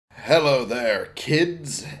Hello there,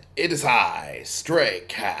 kids. It is I, Stray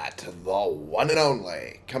Cat, the one and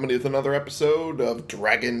only, coming with another episode of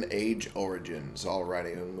Dragon Age Origins.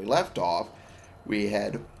 Alrighty, when we left off, we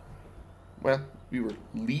were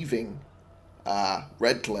leaving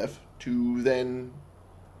Redcliffe to then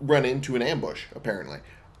run into an ambush, apparently.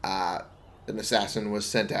 An assassin was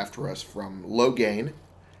sent after us from Loghain,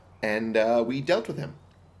 and we dealt with him.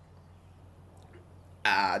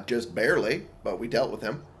 Just barely, but we dealt with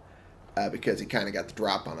him. Because he kind of got the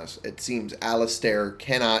drop on us. It seems Alistair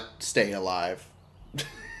cannot stay alive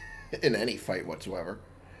in any fight whatsoever.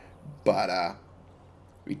 But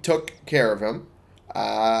we took care of him.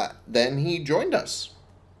 Then he joined us,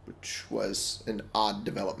 which was an odd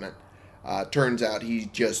development. Turns out he's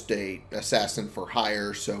just a assassin for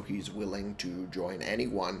hire, so he's willing to join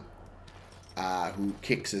anyone who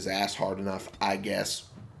kicks his ass hard enough, I guess.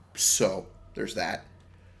 So there's that.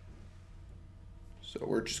 So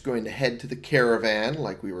we're just going to head to the caravan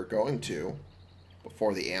like we were going to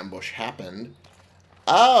before the ambush happened.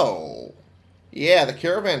 Oh! Yeah, the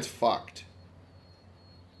caravan's fucked.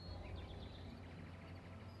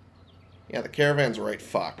 Yeah, the caravan's right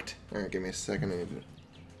fucked. Alright, give me a second. I need to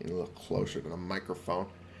get a little closer to the microphone.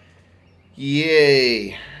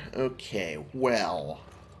 Yay! Okay, well.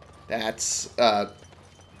 That's a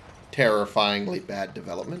terrifyingly bad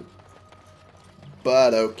development.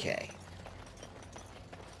 But okay.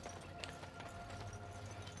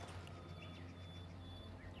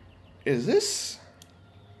 Is this...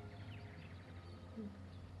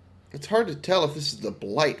 It's hard to tell if this is the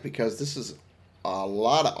Blight, because this is a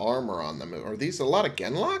lot of armor on them. Are these a lot of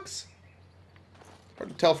Genlocks? Hard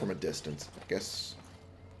to tell from a distance. I guess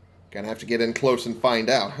gonna have to get in close and find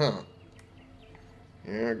out, huh?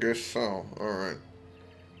 Yeah, I guess so. Alright.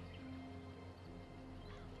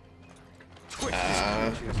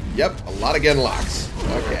 Yep, a lot of Genlocks.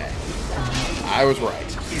 Okay. I was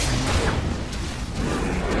right.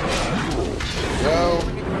 Go.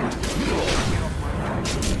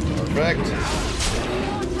 Perfect.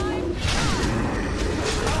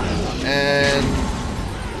 And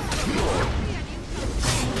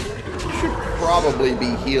should probably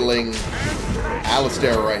be healing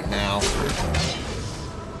Alistair right now.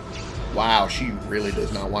 Wow, she really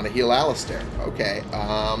does not want to heal Alistair. Okay,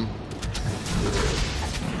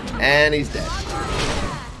 and he's dead.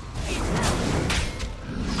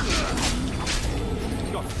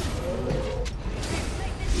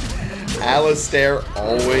 Alistair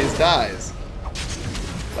always dies.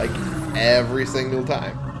 Like, every single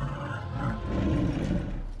time.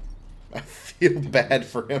 I feel bad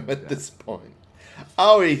for him at this point.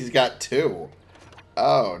 Oh, he's got two.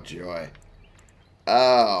 Oh, joy.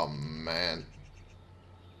 Oh, man.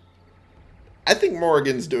 I think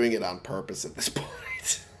Morrigan's doing it on purpose at this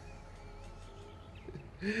point.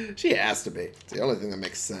 She has to be. It's the only thing that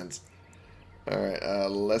makes sense. Alright,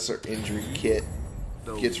 lesser injury kit.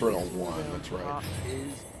 Gets rid of one, that's right.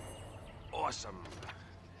 Is awesome.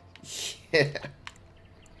 Yeah.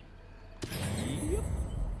 Yep.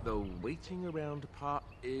 The waiting around part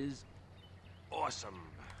is awesome.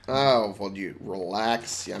 Oh, well, you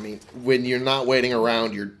relax. I mean, when you're not waiting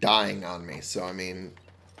around, you're dying on me. So, I mean,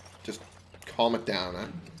 just calm it down, huh?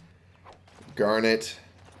 Garnet.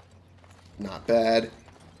 Not bad.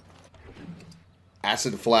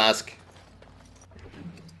 Acid flask.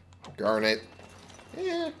 Garnet.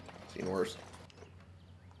 Yeah, seen worse.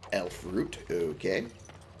 Elf root, okay.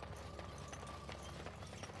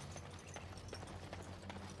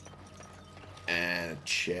 And a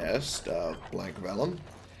chest of blank vellum.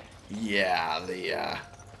 Yeah, the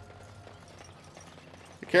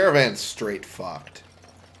caravan's straight fucked.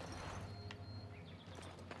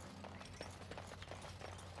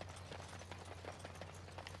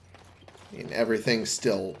 I mean, everything's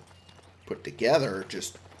still put together,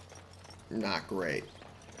 just not great.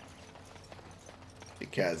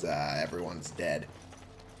 Because everyone's dead.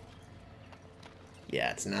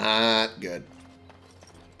 Yeah, it's not good.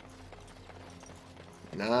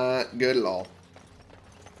 Not good at all.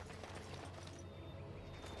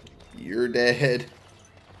 You're dead.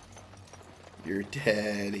 You're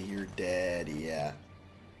dead. You're dead. Yeah.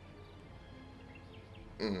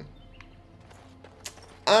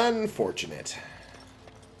 Unfortunate.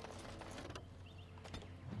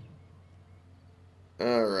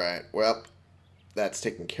 Alright, well, that's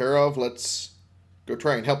taken care of. Let's go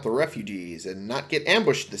try and help the refugees and not get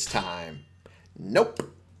ambushed this time.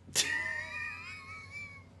 Nope.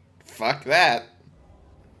 Fuck that.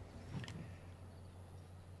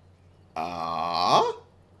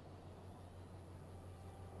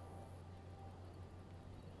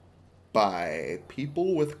 By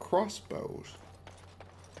people with crossbows.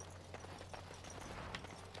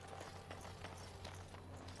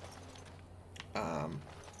 They're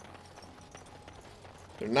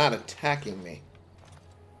not attacking me.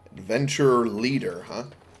 Adventurer leader, huh?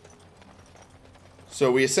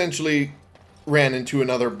 So we essentially ran into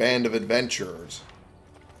another band of adventurers.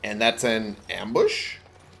 And that's an ambush?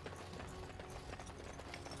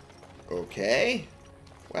 Okay.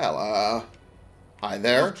 Well, hi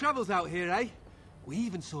there. Rough travels out here, eh? We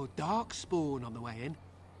even saw DARKSPAWN on the way in.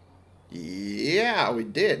 Yeah, we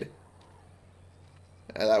did.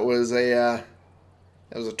 That was a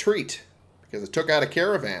treat because it took out a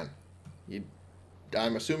caravan.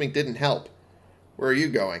 I'm assuming didn't help. Where are you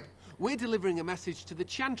going? We're delivering a message to the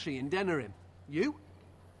Chantry in Denerim. You?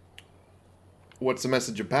 What's the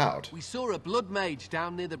message about? We saw a blood mage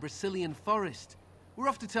down near the Brazilian forest. We're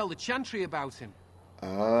off to tell the Chantry about him.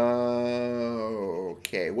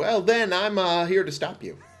 Okay. Well, then I'm here to stop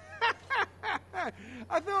you.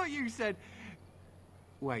 I thought you said...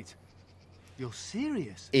 Wait. You're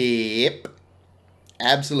serious? Yep.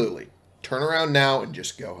 Absolutely. Turn around now and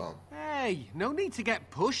just go home. Hey, no need to get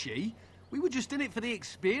pushy. We were just in it for the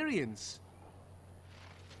experience.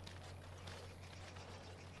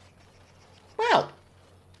 Well.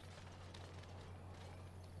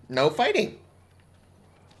 No fighting.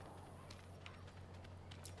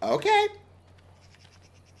 Okay.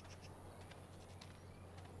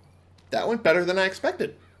 That went better than I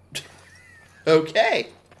expected. Okay.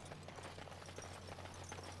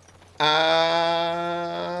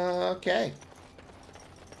 Okay.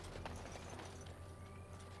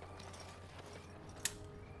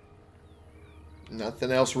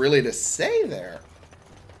 Nothing else really to say there.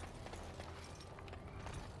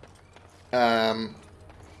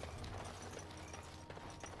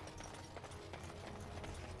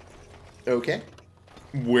 Okay.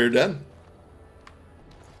 We're done.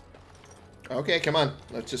 Okay, come on.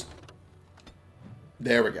 Let's just...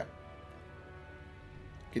 There we go.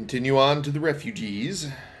 Continue on to the refugees.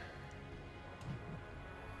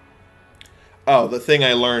 Oh, the thing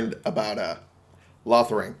I learned about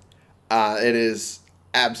Lothering. It is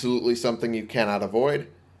absolutely something you cannot avoid.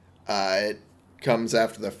 It comes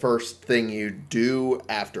after the first thing you do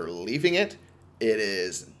after leaving it. It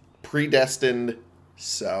is predestined,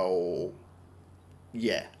 so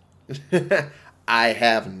yeah. I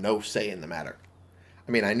have no say in the matter.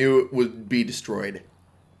 I mean, I knew it would be destroyed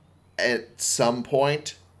at some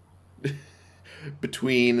point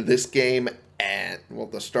between this game and, well,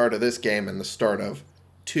 the start of this game and the start of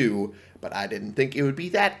 2, but I didn't think it would be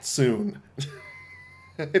that soon.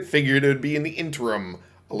 I figured it would be in the interim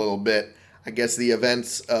a little bit. I guess the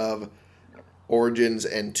events of Origins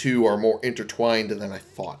and 2 are more intertwined than I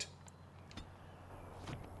thought.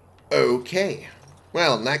 Okay.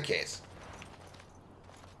 Well, in that case,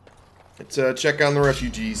 let's check on the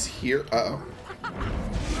refugees here. Uh-oh.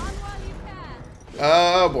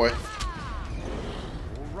 Oh, boy.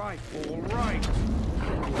 All right.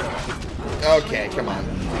 Okay, come on.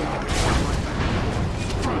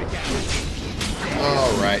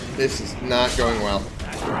 Alright, this is not going well.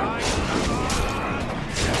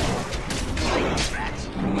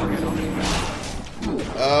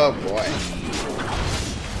 Oh, boy.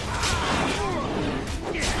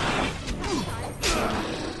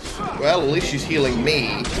 Well, at least she's healing me.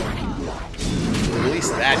 At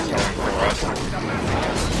least that going for us.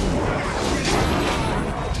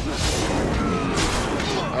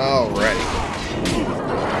 Alrighty.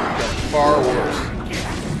 Got far worse.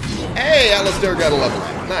 Hey, Alistair got a level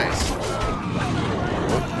up. Nice.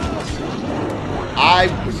 I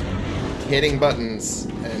was hitting buttons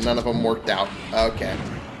and none of them worked out. Okay.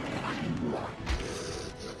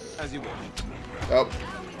 As you wish. Oh.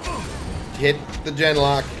 Hit the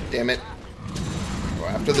genlock. Damn it. Go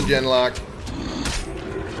after the genlock.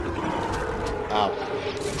 Ow.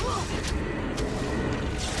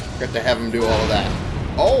 Got to have him do all of that.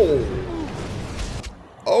 Oh!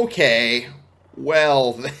 Okay.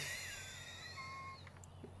 Well...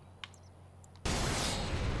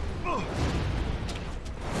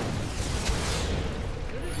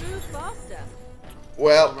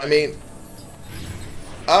 Well, I mean...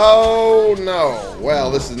 Oh, no. Well,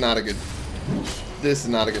 this is not a good... This is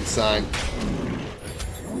not a good sign.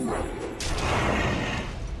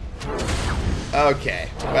 Okay.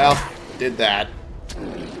 Well, did that.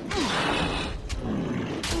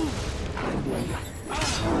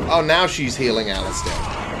 Oh, now she's healing Alistair.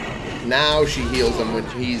 Now she heals him when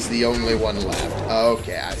he's the only one left.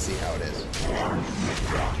 Okay, I see how it is.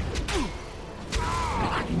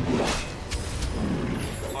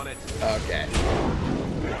 Okay.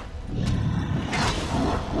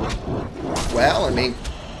 Well, I mean,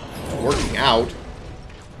 working out.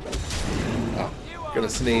 Oh, gonna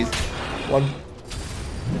sneeze. One.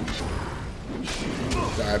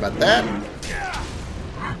 Sorry about that.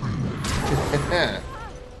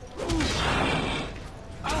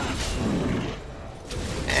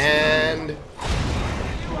 And...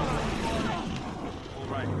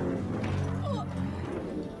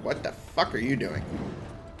 what the fuck are you doing?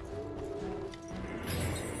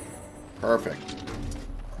 Perfect.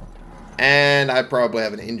 And I probably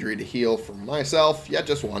have an injury to heal for myself. Yeah,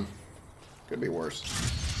 just one. Could be worse.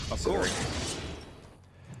 Of course.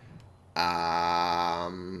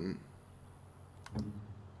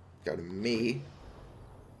 Go to me.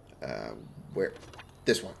 Where?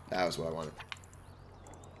 This one. That was what I wanted.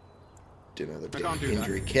 Do another big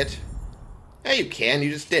injury kit. Yeah, you can.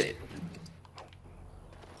 You just did it.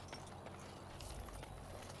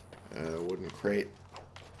 Wooden crate.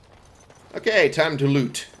 Okay, time to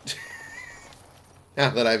loot.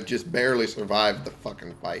 Now that I've just barely survived the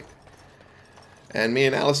fucking fight. And me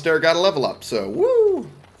and Alistair got a level up, so woo!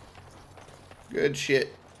 Good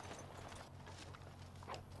shit.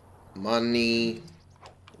 Money.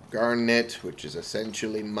 Garnet, which is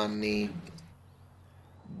essentially money.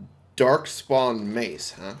 DARKSPAWN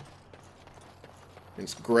mace, huh?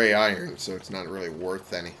 It's gray iron, so it's not really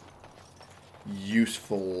worth any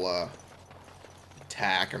useful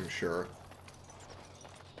attack, I'm sure.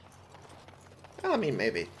 Well, I mean,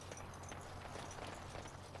 maybe.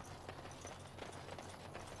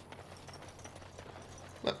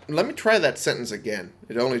 Let me try that sentence again.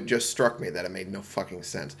 It only just struck me that it made no fucking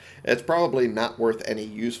sense. It's probably not worth any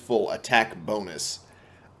useful attack bonus.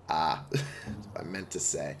 That's what I meant to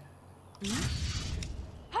say.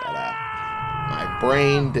 But, my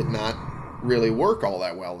brain did not really work all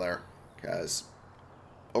that well there. Because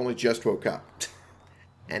only just woke up.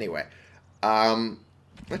 Anyway.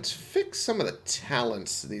 Let's fix some of the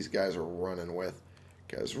talents these guys are running with.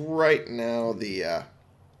 Because right now the...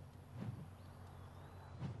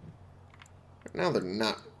 now they're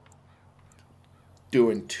not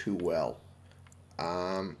doing too well.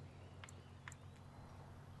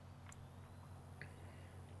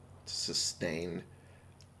 Sustained.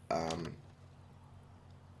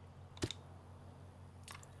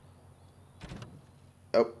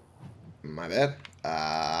 Oh, my bad.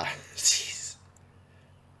 Jeez.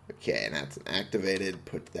 Okay, and that's an activated.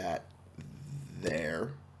 Put that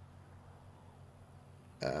there.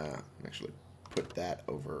 Actually, put that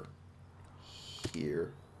over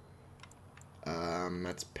here.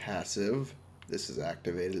 That's passive. This is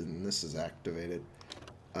activated, and this is activated.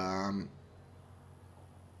 Put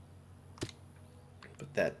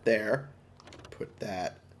that there. Put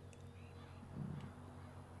that.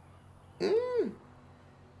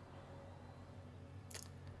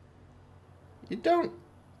 You don't.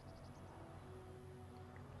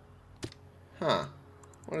 Huh.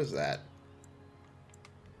 What is that?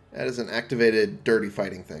 That is an activated dirty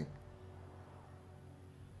fighting thing.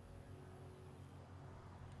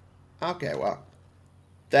 Okay, well.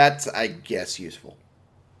 That's, I guess, useful.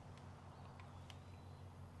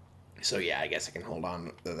 So, yeah, I guess I can hold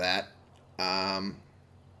on to that. And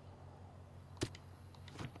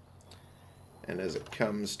as it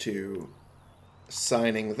comes to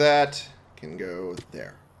assigning that, can go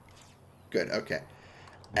there. Good, okay.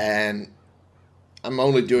 And I'm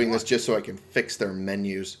only doing this just so I can fix their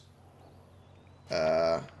menus.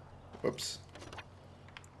 Whoops.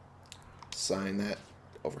 Assign that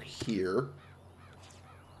over here.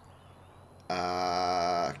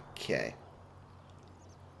 Okay.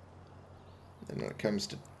 And when it comes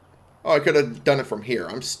to... oh, I could have done it from here.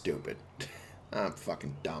 I'm stupid. I'm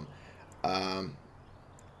fucking dumb.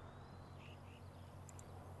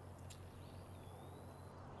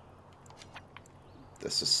 The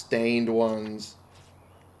sustained ones.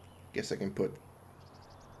 Guess I can put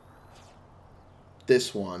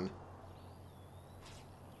this one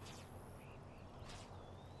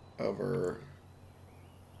over...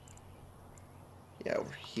 yeah,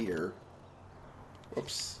 over here.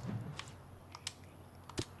 Whoops.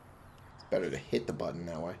 It's better to hit the button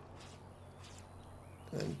that way.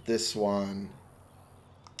 And then this one.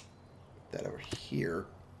 That over here.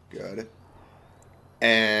 Good.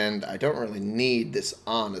 And I don't really need this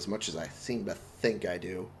on as much as I seem to think I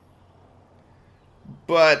do.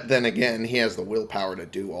 But then again, he has the willpower to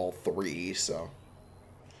do all three, so...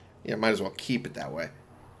 yeah, might as well keep it that way.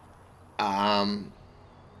 So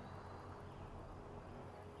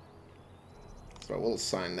we'll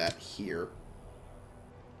assign that here.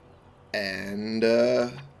 And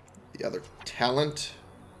the other talent.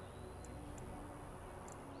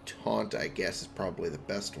 Taunt, I guess, is probably the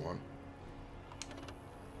best one.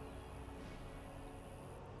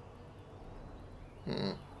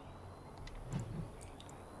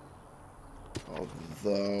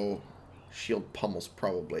 Although, Shield pummel's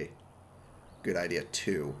probably a good idea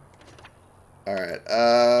too. Alright,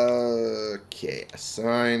 okay.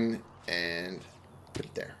 Assign and put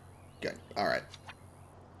it there. Good. Alright.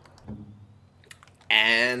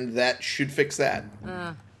 And that should fix that.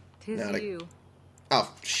 Tis you.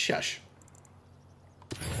 Oh, shush.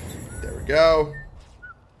 There we go.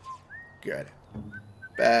 Good.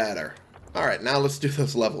 Better. Alright, now let's do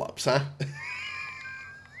those level ups, huh?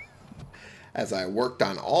 As I worked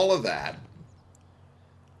on all of that.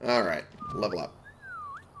 Alright, level up.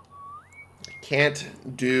 I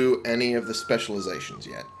can't do any of the specializations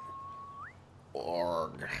yet.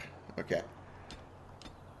 Org. Okay.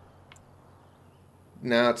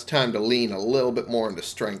 Now it's time to lean a little bit more into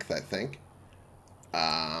strength, I think.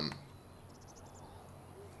 Yeah,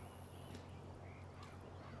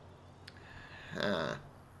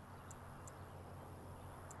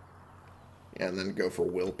 and then go for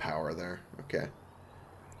willpower there. Okay.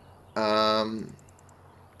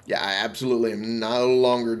 Yeah, I absolutely am no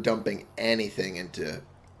longer dumping anything into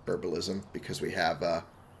herbalism because we have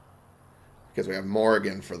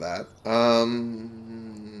Morrigan for that.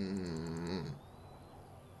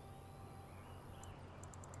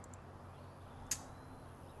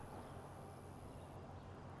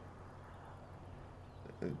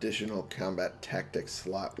 An additional combat tactics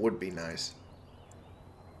slot would be nice,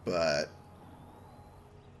 but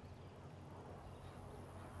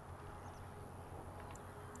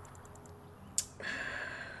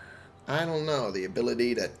I don't know. The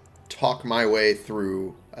ability to talk my way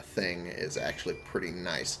through a thing is actually pretty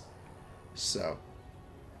nice. So,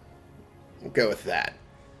 we'll go with that.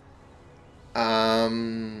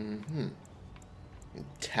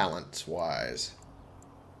 Talents-wise.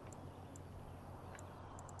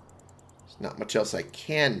 There's not much else I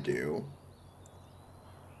can do.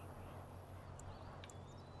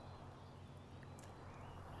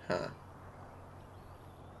 Huh.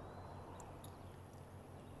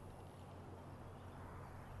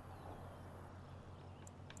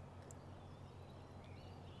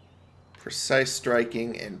 Precise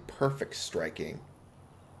striking and perfect striking.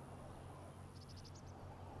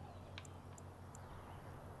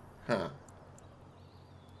 Huh.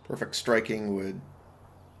 Perfect striking would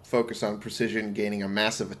focus on precision, gaining a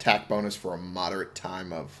massive attack bonus for a moderate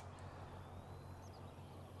time of...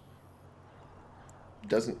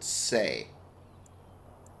 Doesn't say.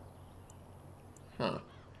 Huh.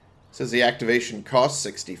 Says the activation costs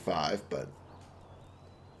 65, but...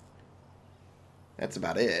 that's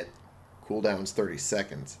about it. Cooldown's 30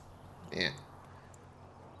 seconds. Yeah.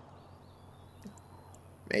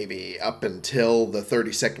 Maybe up until the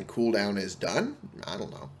 30-second cooldown is done? I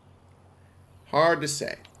don't know. Hard to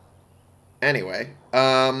say. Anyway,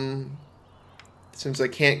 since I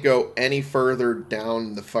can't go any further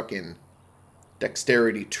down the fucking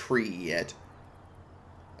dexterity tree yet,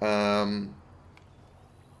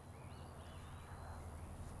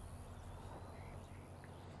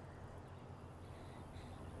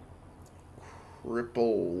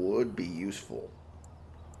 cripple would be useful.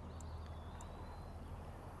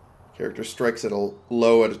 Character strikes at a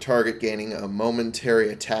low at a target, gaining a momentary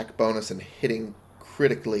attack bonus and hitting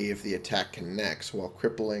critically if the attack connects, while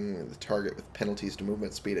crippling the target with penalties to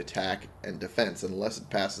movement, speed, attack, and defense, unless it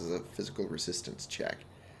passes a physical resistance check.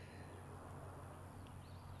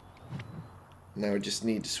 Now we just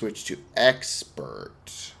need to switch to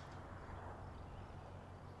expert.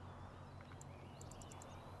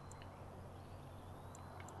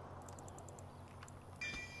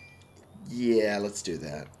 Yeah, let's do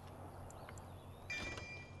that.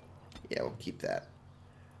 Yeah, we'll keep that.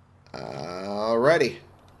 Alrighty.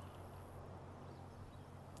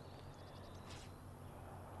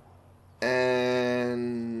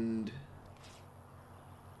 And...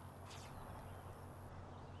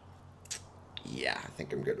 yeah, I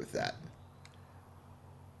think I'm good with that.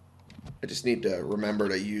 I just need to remember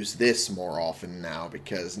to use this more often now,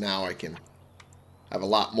 because now I can have a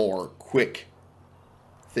lot more quick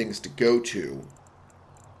things to go to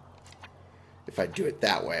if I do it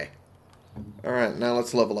that way. Alright, now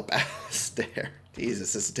let's level up Alistair.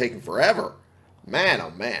 Jesus, this is taking forever. Man,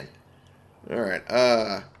 oh man. Alright,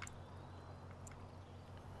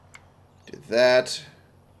 do that.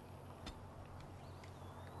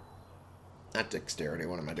 Not dexterity,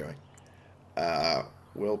 what am I doing?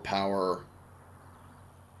 Willpower.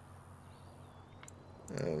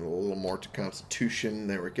 A little more to constitution,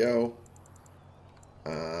 there we go.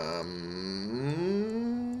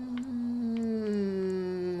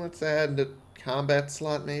 Let's add the combat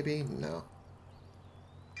slot, maybe? No.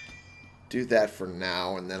 Do that for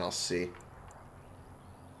now, and then I'll see.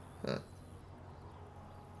 Huh.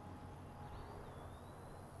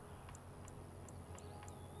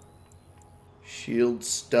 Shield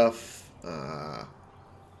stuff.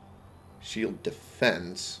 Shield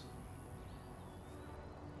defense.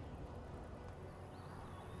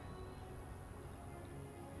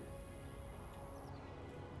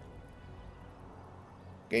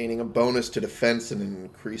 Gaining a bonus to defense and an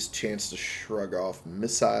increased chance to shrug off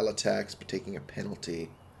missile attacks, but taking a penalty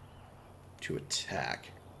to attack.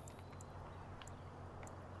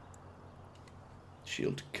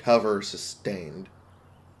 Shield cover sustained.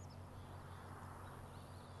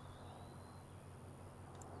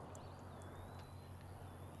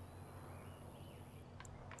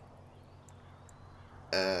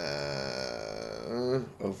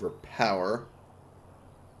 Overpower.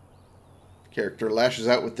 Character lashes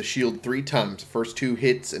out with the shield 3 times. The first 2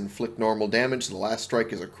 hits inflict normal damage. The last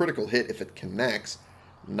strike is a critical hit if it connects,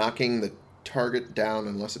 knocking the target down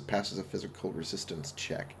unless it passes a physical resistance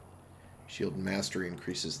check. Shield mastery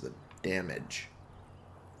increases the damage.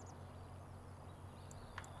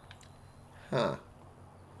 Huh.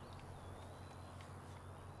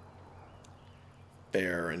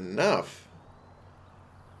 Fair enough.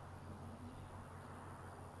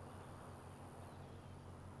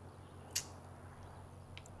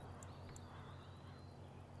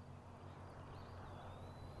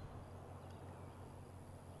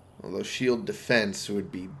 Although shield defense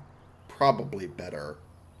would be probably better.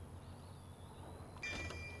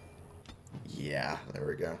 Yeah, there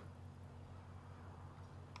we go.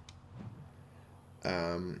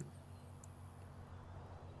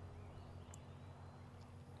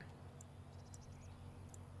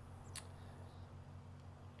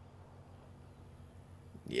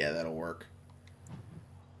 Yeah, that'll work.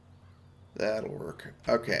 That'll work.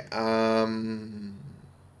 Okay,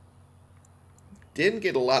 didn't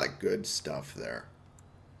get a lot of good stuff there.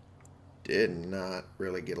 Did not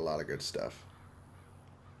really get a lot of good stuff.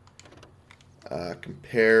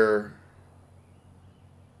 Compare...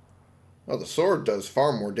 Well, the sword does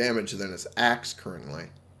far more damage than its axe currently.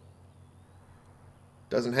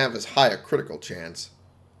 Doesn't have as high a critical chance.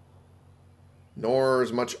 Nor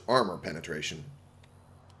as much armor penetration.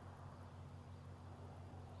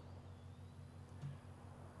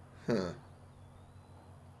 Huh.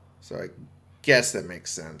 So I guess that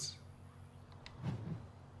makes sense.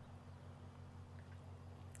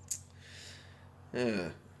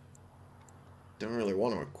 Don't really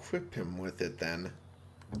want to equip him with it then.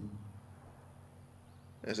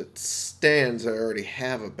 As it stands, I already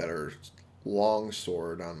have a better long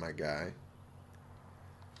sword on my guy.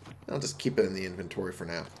 I'll just keep it in the inventory for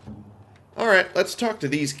now. Alright, let's talk to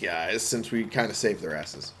these guys since we kind of saved their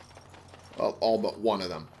asses. Well, all but one of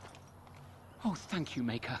them. Oh, thank you,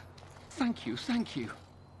 Maker. Thank you, thank you.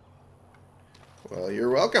 Well,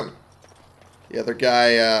 you're welcome. The other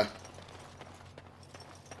guy,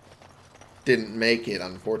 didn't make it,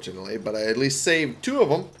 unfortunately, but I at least saved 2 of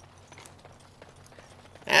them.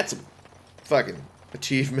 That's a fucking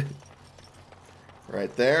achievement.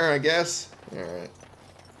 Right there, I guess. Alright.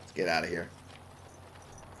 Let's get out of here.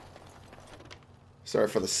 Sorry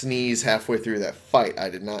for the sneeze halfway through that fight. I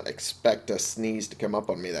did not expect a sneeze to come up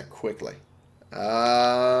on me that quickly.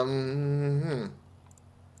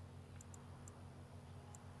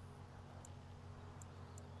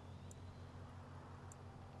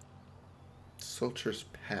 Soldier's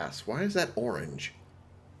Pass. Why is that orange?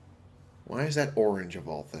 Why is that orange of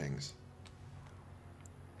all things?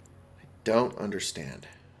 I don't understand.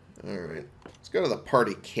 Alright. Let's go to the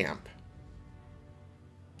party camp.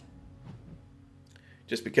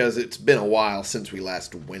 Just because it's been a while since we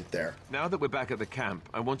last went there. Now that we're back at the camp,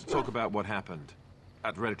 I want to talk about what happened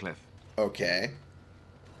at Redcliffe. Okay.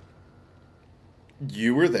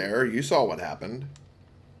 You were there. You saw what happened.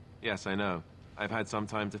 Yes, I know. I've had some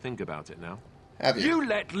time to think about it now. Have you? You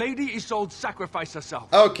let Lady Isolde sacrifice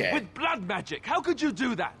herself. Okay. With blood magic. How could you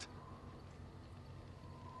do that?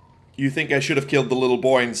 You think I should have killed the little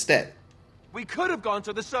boy instead? We could have gone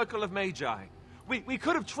to the Circle of Magi. We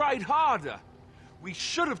could have tried harder. We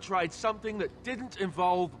should have tried something that didn't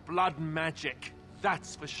involve blood magic.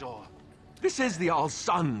 That's for sure. This is the Jarl's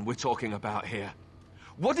son we're talking about here.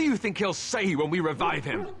 What do you think he'll say when we revive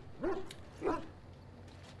him?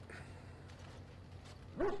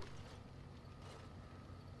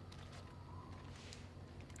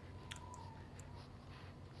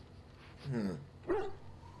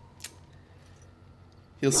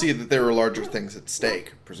 He'll see that there are larger things at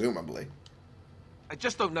stake, presumably. I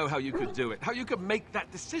just don't know how you could do it, how you could make that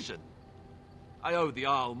decision. I owe the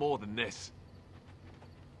Jarl more than this.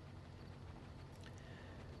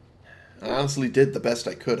 I honestly did the best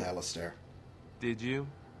I could, Alistair. Did you?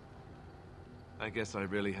 I guess I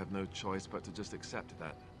really have no choice but to just accept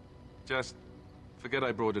that. Just forget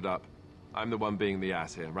I brought it up. I'm the one being the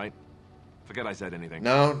ass here, right? Forget I said anything.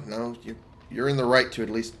 No, no, you're in the right to at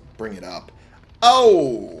least bring it up.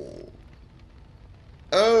 Oh!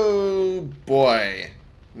 Oh, boy.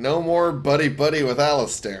 No more buddy-buddy with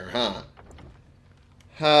Alistair, huh?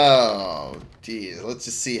 Oh, geez. Let's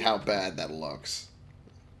just see how bad that looks.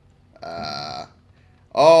 Oh,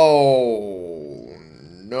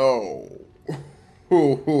 no.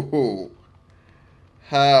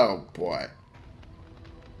 Oh, boy.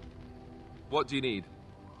 What do you need?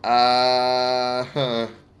 I have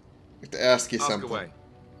to ask you Ask something. away.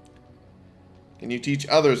 Can you teach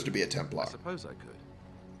others to be a Templar? I suppose I could.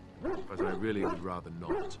 But I really would rather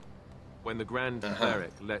not. When the Grand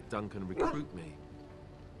Cleric let Duncan recruit me,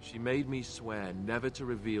 she made me swear never to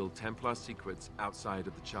reveal Templar secrets outside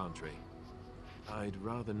of the Chantry. I'd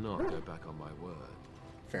rather not go back on my word.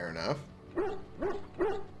 Fair enough.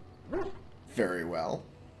 Very well.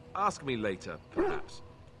 Ask me later, perhaps.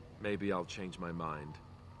 Maybe I'll change my mind.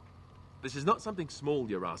 This is not something small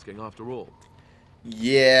you're asking, after all.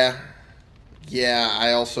 Yeah. Yeah,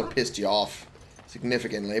 I also pissed you off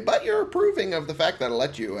significantly, but you're approving of the fact that I'll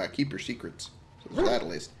let you keep your secrets. So there's that at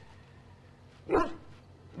least.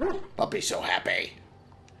 Puppy's so happy.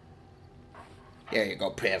 There you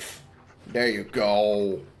go, Piff. There you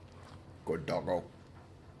go. Good doggo.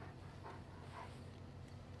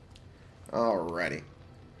 Alrighty.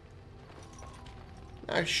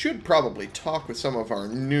 I should probably talk with some of our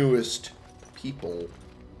newest people.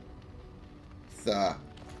 That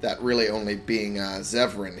really only being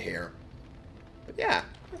Zevran here. But yeah,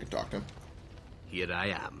 I can talk to him. Here I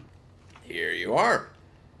am. Here you are.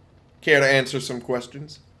 Care to answer some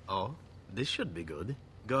questions? Oh, this should be good.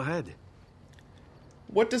 Go ahead.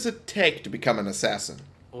 What does it take to become an assassin?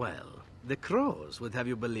 Well, the Crows would have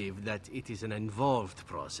you believe that it is an involved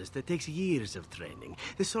process that takes years of training.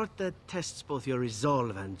 The sort that tests both your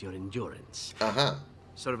resolve and your endurance. Uh-huh.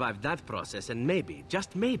 Survive that process and maybe,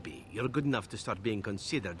 just maybe, you're good enough to start being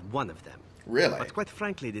considered one of them. Really? But quite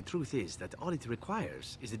frankly, the truth is that all it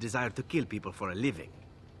requires is a desire to kill people for a living.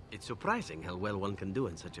 It's surprising how well one can do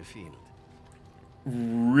in such a field.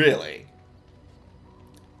 Really?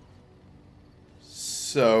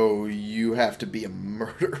 So you have to be a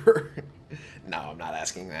murderer? No, I'm not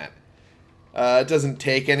asking that. It doesn't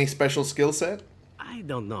take any special skill set? I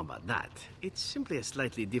don't know about that. It's simply a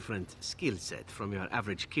slightly different skill set from your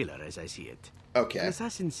average killer, as I see it. Okay. An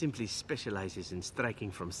assassin simply specializes in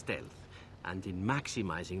striking from stealth, and in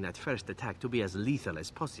maximizing that first attack to be as lethal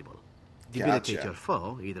as possible. Debilitate Gotcha. your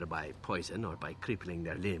foe, either by poison or by crippling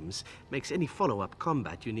their limbs, makes any follow-up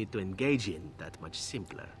combat you need to engage in that much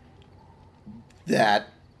simpler. That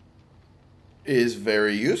is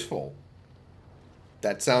very useful.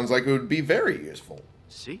 That sounds like it would be very useful.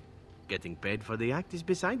 See? Getting paid for the act is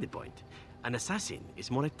beside the point. An assassin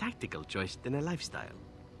is more a tactical choice than a lifestyle.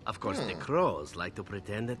 Of course, the Crows like to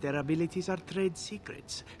pretend that their abilities are trade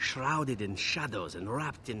secrets, shrouded in shadows and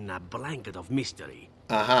wrapped in a blanket of mystery.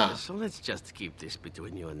 Uh-huh. So let's just keep this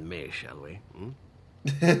between you and me, shall we?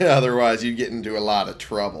 Otherwise, you get into a lot of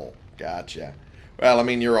trouble. Gotcha. Well, I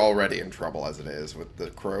mean, you're already in trouble as it is with the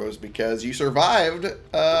Crows because you survived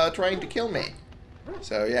trying to kill me.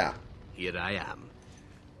 So, yeah. Here I am.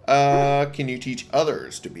 Can you teach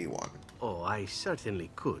others to be one? Oh, I certainly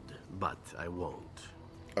could, but I won't.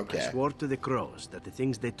 Okay. I swore to the Crows that the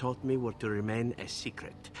things they taught me were to remain a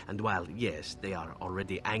secret. And while, yes, they are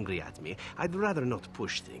already angry at me, I'd rather not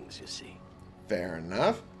push things, you see. Fair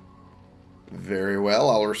enough. Very well,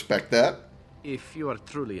 I'll respect that. If you are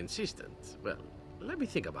truly insistent, well, let me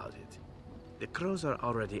think about it. The Crows are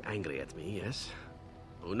already angry at me, yes?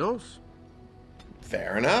 Who knows?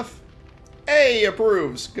 Fair enough. Hey,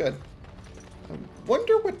 approves. Good. I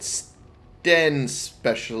wonder what Sten's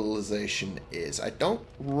specialization is. I don't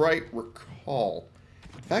recall.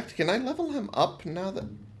 In fact, can I level him up now that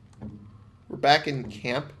we're back in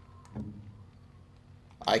camp?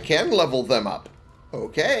 I can level them up.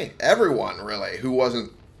 Okay. Everyone, really, who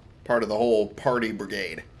wasn't part of the whole party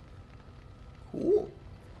brigade. Cool.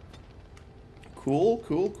 Cool.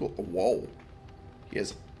 Whoa.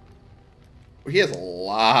 He has a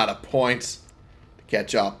lot of points to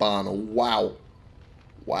catch up on. Wow.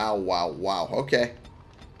 Okay.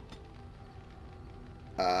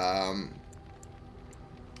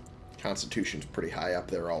 Constitution's pretty high up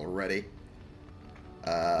there already.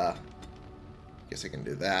 Guess I can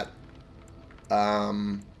do that.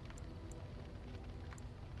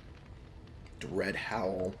 Dread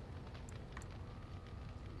Howl.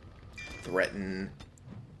 Threaten.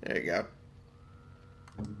 There you go.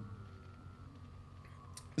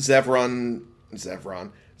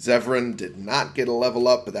 Zevran did not get a level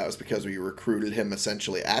up, but that was because we recruited him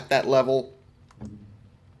essentially at that level.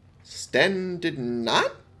 Sten did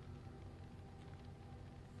not?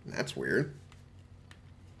 That's weird.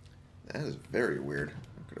 That is very weird.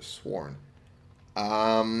 I could have sworn.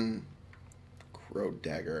 Crow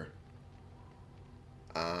Dagger.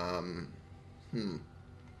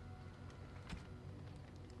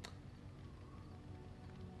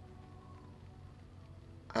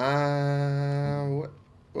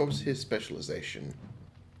 What was his specialization?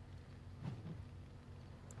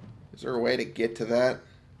 Is there a way to get to that?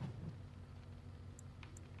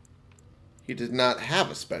 He did not have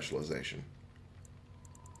a specialization.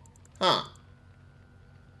 Huh.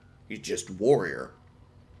 He's just warrior.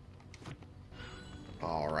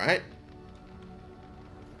 Alright.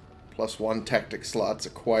 +1 tactic slots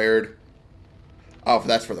acquired. Oh,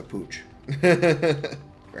 that's for the pooch.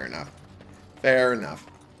 Fair enough. Fair enough.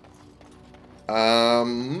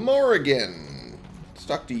 Morrigan. Let's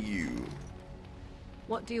talk to you.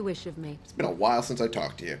 What do you wish of me? It's been a while since I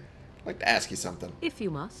talked to you. I'd like to ask you something. If you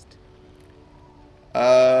must.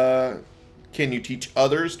 Can you teach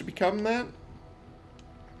others to become that?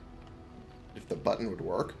 If the button would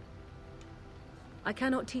work. I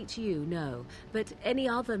cannot teach you, no. But any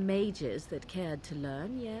other mages that cared to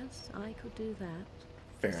learn, yes, I could do that.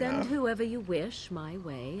 Fair Send enough. whoever you wish my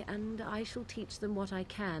way, and I shall teach them what I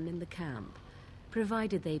can in the camp,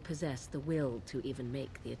 provided they possess the will to even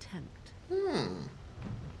make the attempt.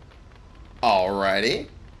 Alrighty.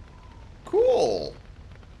 Cool.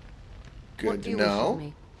 Good What do to you know. wish of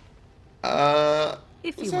me?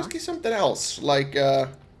 If Let's you ask you must. something else. Like,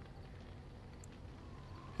 have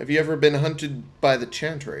you ever been hunted by the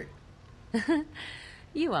Chantry?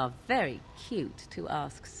 You are very cute to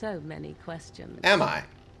ask so many questions. Am I?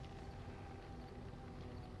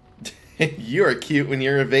 You're cute when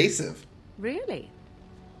you're evasive. Really?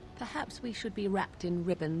 Perhaps we should be wrapped in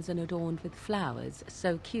ribbons and adorned with flowers.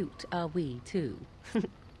 So cute are we, too.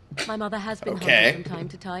 My mother has been Okay. hunted from time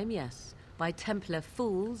to time, yes, by Templar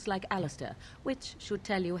fools like Alistair, which should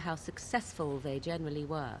tell you how successful they generally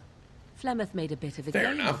were. Flemeth made a bit of a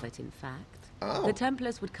Fair game enough. of it, in fact. Oh. The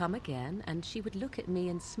Templars would come again, and she would look at me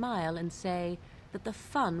and smile and say that the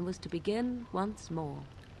fun was to begin once more.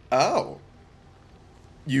 Oh.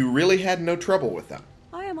 You really had no trouble with them?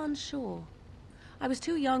 I am unsure. I was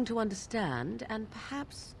too young to understand, and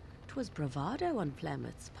perhaps 'twas bravado on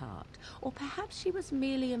Flemeth's part, or perhaps she was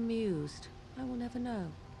merely amused. I will never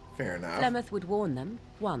know. Fair enough. Flemeth would warn them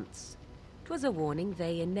once. 'Twas a warning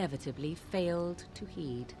they inevitably failed to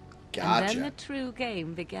heed. And Gotcha. then the true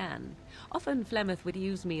game began. Often Flemeth would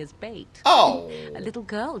use me as bait. Oh. A little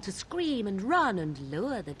girl to scream and run and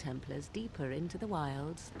lure the Templars deeper into the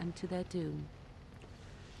wilds and to their doom.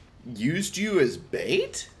 Used you as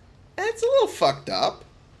bait? That's a little fucked up.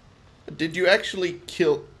 Did you actually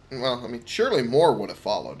kill... Well, I mean, surely more would have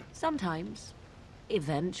followed. Sometimes.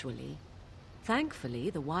 Eventually. Thankfully,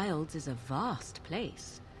 the wilds is a vast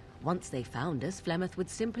place. Once they found us, Flemeth would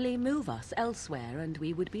simply move us elsewhere, and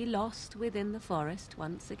we would be lost within the forest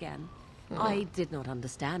once again. I did not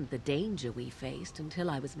understand the danger we faced until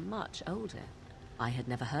I was much older. I had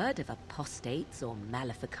never heard of apostates or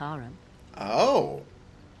maleficarum. Oh.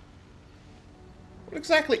 What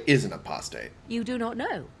exactly is an apostate? You do not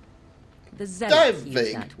know. The Dive Zealots use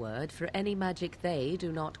vague. that word for any magic they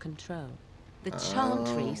do not control. The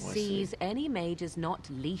Chantry I sees any mages not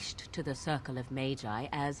leashed to the Circle of Magi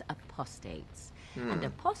as apostates. And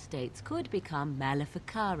apostates could become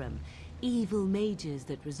maleficarum, evil mages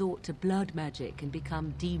that resort to blood magic and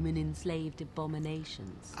become demon-enslaved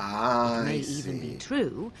abominations. I It may see. even be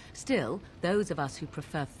true. Still, those of us who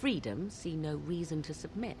prefer freedom see no reason to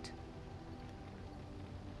submit.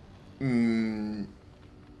 I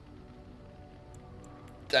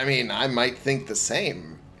mean, I might think the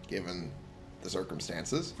same, given the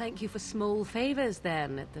circumstances. Thank you for small favors,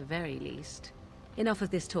 then, at the very least. Enough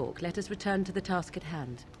of this talk. Let us return to the task at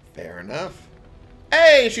hand. Fair enough.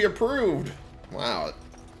 Hey, she approved! Wow, it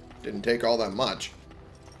didn't take all that much.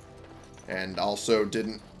 And also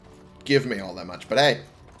didn't give me all that much, but hey.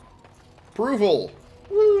 Approval!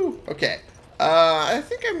 Woo! Okay. I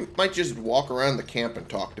think I might just walk around the camp and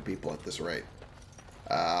talk to people at this rate.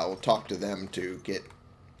 We'll talk to them to get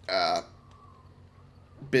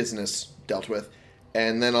business dealt with.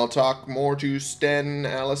 And then I'll talk more to Sten,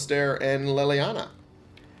 Alistair, and Liliana.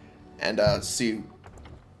 And see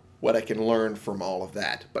what I can learn from all of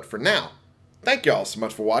that. But for now, thank you all so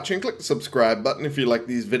much for watching. Click the subscribe button if you like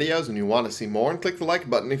these videos and you want to see more. And click the like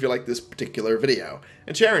button if you like this particular video.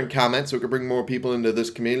 And share and comment so we can bring more people into this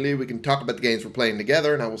community. We can talk about the games we're playing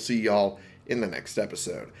together. And I will see y'all in the next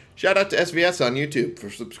episode. Shout out to SVS on YouTube for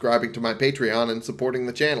subscribing to my Patreon and supporting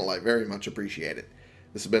the channel. I very much appreciate it.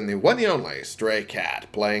 This has been the one and only Stray Cat,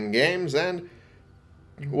 playing games and,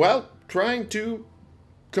 well, trying to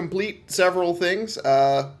complete several things.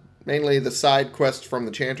 Mainly the side quest from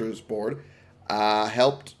the Chanter's board.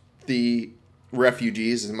 Helped the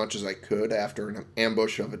refugees as much as I could after an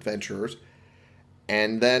ambush of adventurers.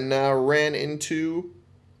 And then ran into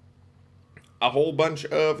a whole bunch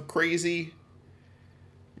of crazy,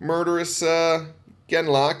 murderous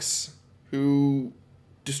Genlocks who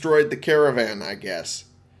destroyed the caravan, I guess,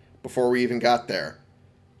 before we even got there.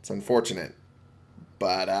 It's unfortunate.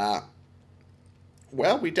 But,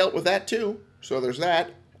 well, we dealt with that too, so there's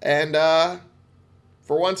that. And,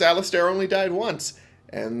 for once, Alistair only died once,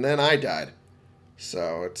 and then I died.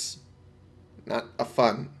 So it's not a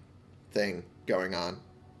fun thing going on.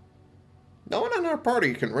 No one in our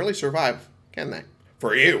party can really survive, can they?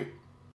 For you.